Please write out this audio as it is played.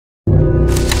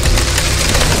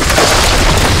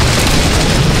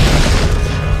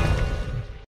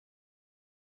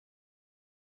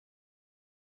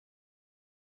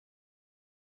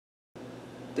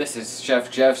This is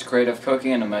Chef Jeff's Creative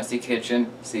Cooking in a Messy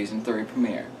Kitchen Season 3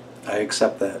 premiere. I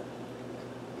accept that.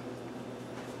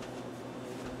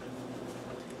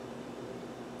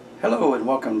 Hello and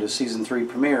welcome to Season 3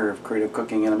 premiere of Creative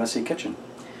Cooking in a Messy Kitchen.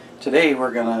 Today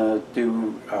we're going to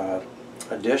do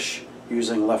a dish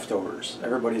using leftovers.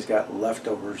 Everybody's got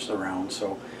leftovers around,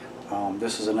 so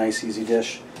this is a nice easy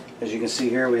dish. As you can see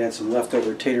here, we had some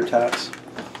leftover tater tots,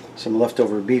 some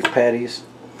leftover beef patties,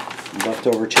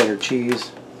 leftover cheddar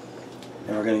cheese,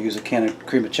 and we're going to use a can of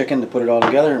cream of chicken to put it all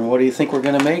together. And what do you think we're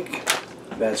going to make?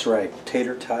 That's right,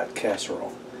 Tater Tot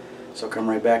Casserole. So come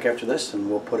right back after this and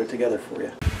we'll put it together for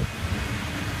you.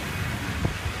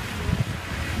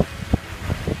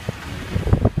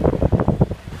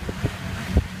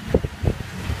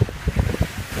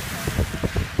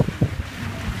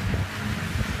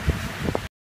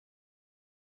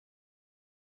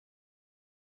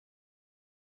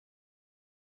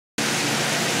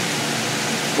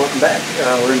 Welcome back.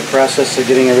 We're in the process of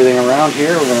getting everything around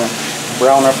here. We're going to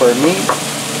brown up our meat,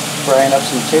 frying up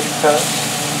some tater tots.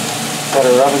 Got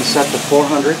our oven set to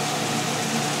 400.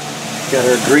 Got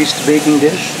our greased baking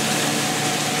dish.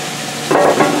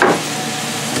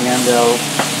 And we're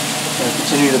going to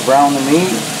continue to brown the meat.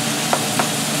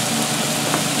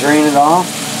 Drain it off.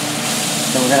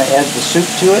 Then we're going to add the soup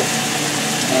to it.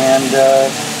 And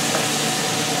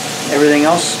everything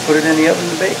else, put it in the oven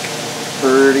to bake.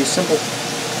 Pretty simple.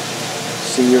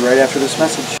 See you right after this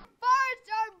message. Farts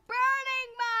are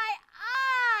burning my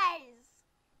eyes!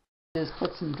 Just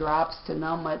put some drops to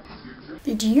numb it.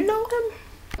 Did you know him?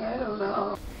 I don't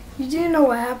know. You do know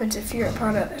what happens if you're a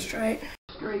part of this, right?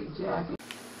 Straight jacket. I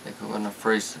think I'm gonna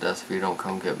freeze to death if you don't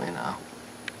come get me now.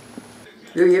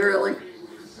 Do you really?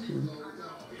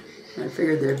 I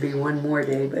figured there'd be one more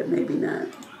day, but maybe not.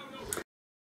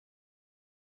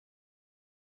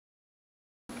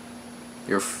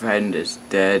 Your friend is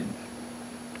dead.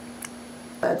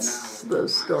 That's the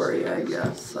story, I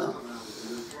guess. So.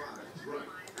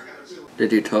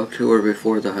 Did you talk to her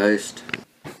before the heist?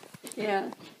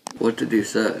 Yeah. What did you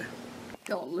say?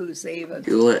 Don't lose Ava.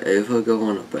 You let Ava go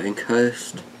on a bank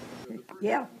heist?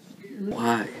 Yeah.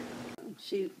 Why?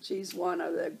 She's one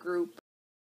of the group.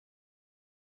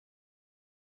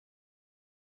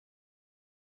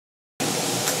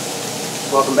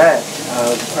 Welcome back.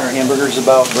 Our hamburger's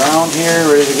about browned here,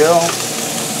 ready to go.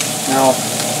 Now,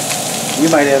 you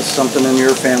might have something in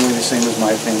your family the same as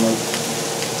my family.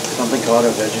 Something called a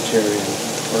vegetarian.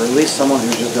 Or at least someone who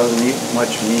just doesn't eat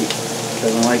much meat.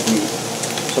 Doesn't like meat.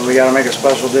 So we gotta make a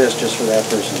special dish just for that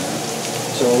person.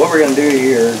 So what we're gonna do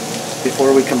here,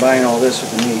 before we combine all this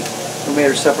with the meat, we made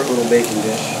a separate little baking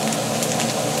dish.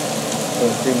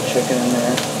 Put cream chicken in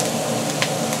there.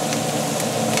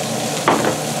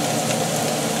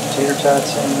 Tater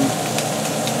tots in.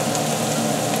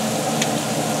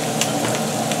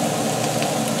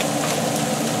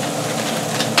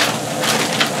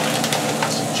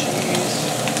 Some cheese.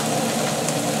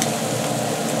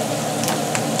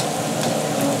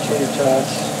 Tater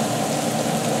tots.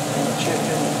 And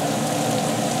chicken.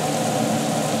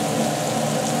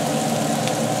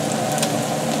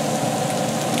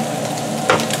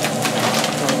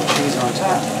 Throw the cheese on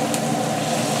top.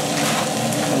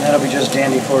 And that'll be just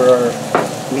dandy for our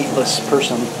meatless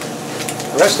person.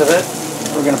 The rest of it,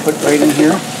 we're going to put right in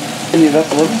here. Heat it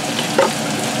up a little.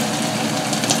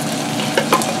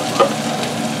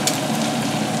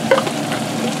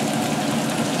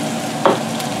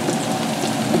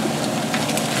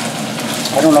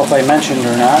 I don't know if I mentioned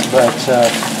or not, but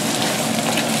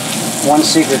one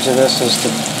secret to this is to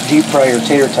deep fry your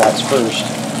tater tots first.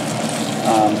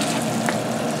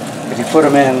 If you put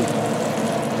them in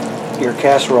your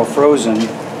casserole frozen,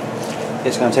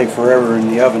 it's going to take forever in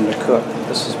the oven to cook.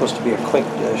 This is supposed to be a quick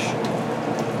dish.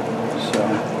 So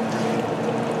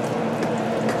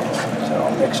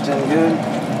mixed in good.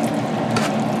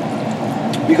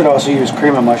 You could also use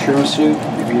cream of mushroom soup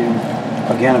if you,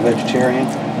 again, a vegetarian.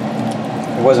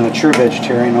 It wasn't a true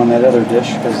vegetarian on that other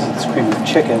dish because it's cream of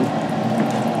chicken,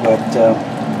 but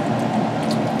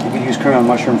you could use cream of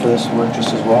mushroom for this to work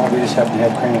just as well. We just happen to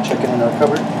have cream of chicken in our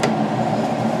cupboard.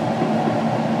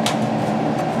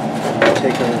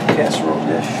 Take our casserole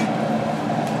dish.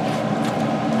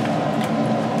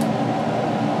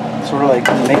 Sort of like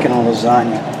making a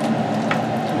lasagna.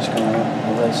 So I'm just going to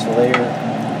have a nice layer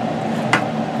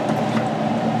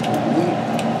of meat.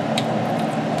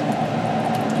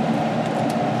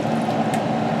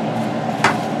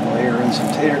 Layer in some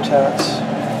tater tots.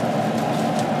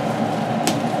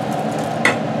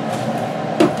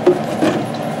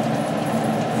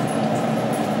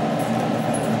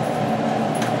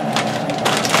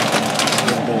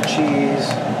 Cheese.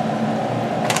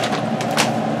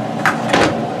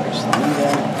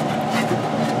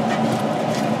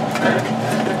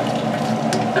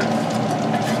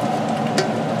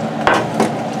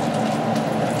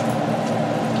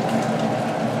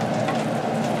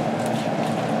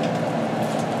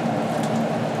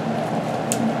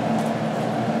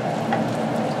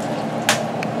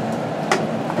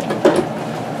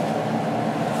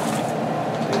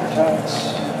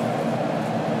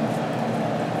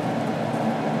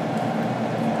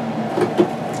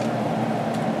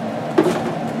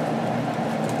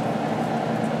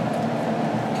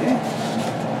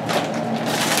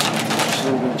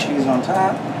 on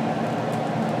top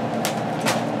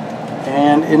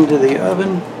and into the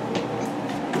oven.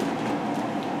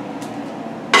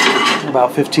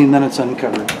 About 15 minutes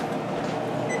uncovered.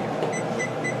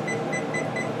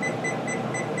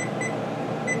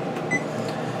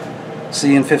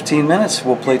 See you in 15 minutes.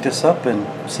 We'll plate this up and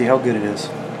see how good it is.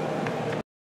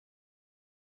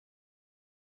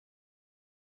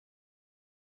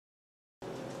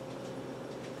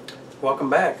 Welcome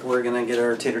back. We're going to get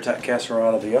our tater tot casserole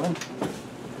out of the oven.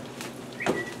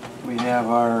 We have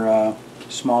our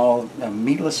small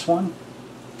meatless one.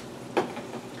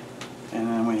 And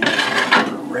then we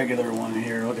have a regular one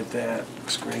here. Look at that.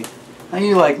 Looks great. Now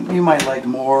you might like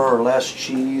more or less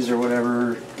cheese or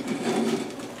whatever.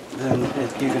 Then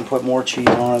if you can put more cheese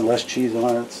on it, less cheese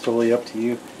on it. It's totally up to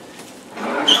you.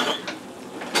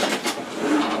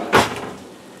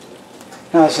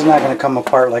 Now this is not going to come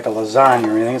apart like a lasagna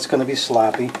or anything. It's going to be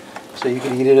sloppy. So you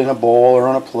can eat it in a bowl or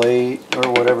on a plate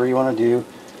or whatever you want to do.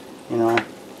 You know,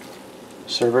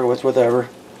 serve it with whatever.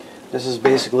 This is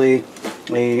basically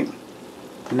a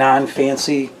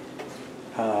non-fancy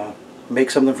make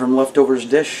something from leftovers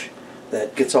dish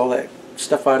that gets all that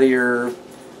stuff out of your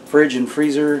fridge and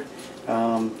freezer.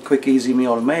 Quick, easy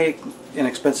meal to make.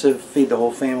 Inexpensive. Feed the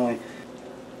whole family.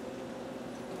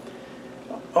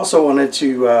 Also wanted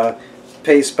to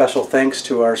pay special thanks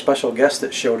to our special guest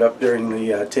that showed up during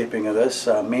the taping of this,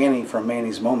 Manny from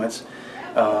Manny's Moments.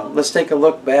 Let's take a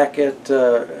look back at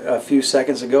a few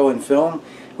seconds ago in film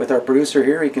with our producer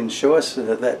here. He can show us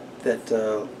that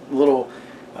little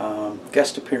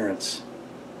guest appearance.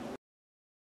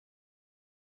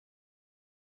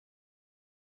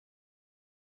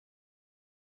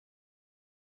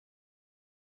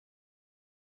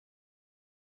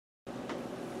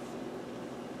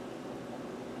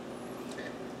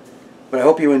 But I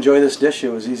hope you enjoy this dish. It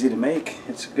was easy to make.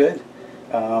 It's good.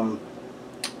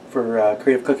 For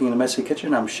Creative Cooking in a Messy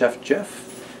Kitchen, I'm Chef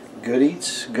Jeff. Good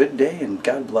eats, good day, and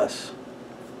God bless.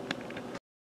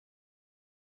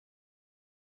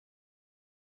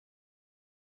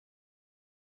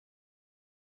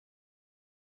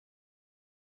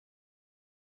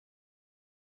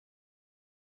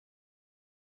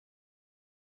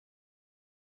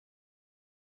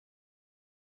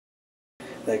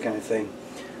 That kind of thing.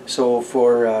 So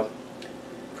for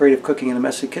Creative Cooking in a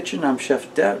Messy Kitchen, I'm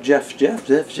Chef Jeff.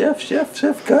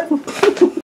 Cut.